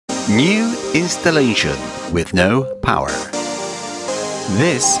New installation with no power.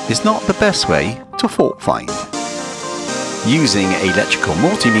 This is not the best way to fault find. Using electrical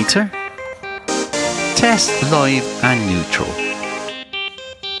multimeter, test live and neutral.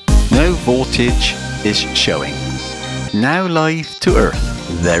 No voltage is showing. Now live to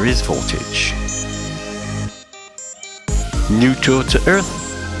earth, there is voltage. Neutral to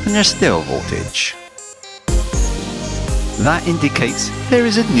earth, and there's still voltage. That indicates there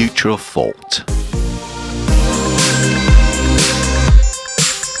is a neutral fault.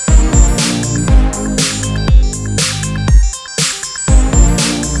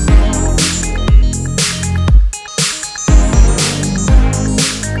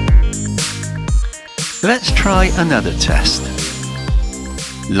 Let's try another test.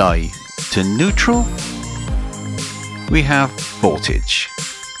 Live to neutral, we have voltage.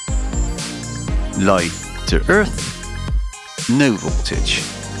 Live to earth, no voltage,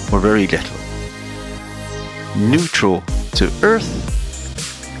 or very little. Neutral to earth,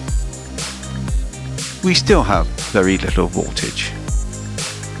 we still have very little voltage.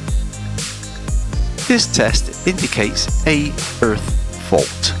 This test indicates a earth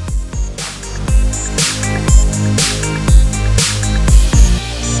fault.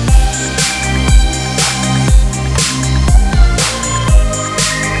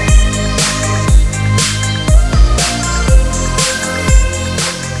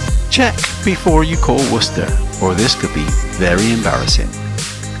 Check before you call Worcester, or this could be very embarrassing.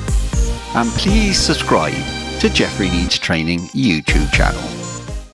 And please subscribe to Jeffrey Needs Training YouTube channel.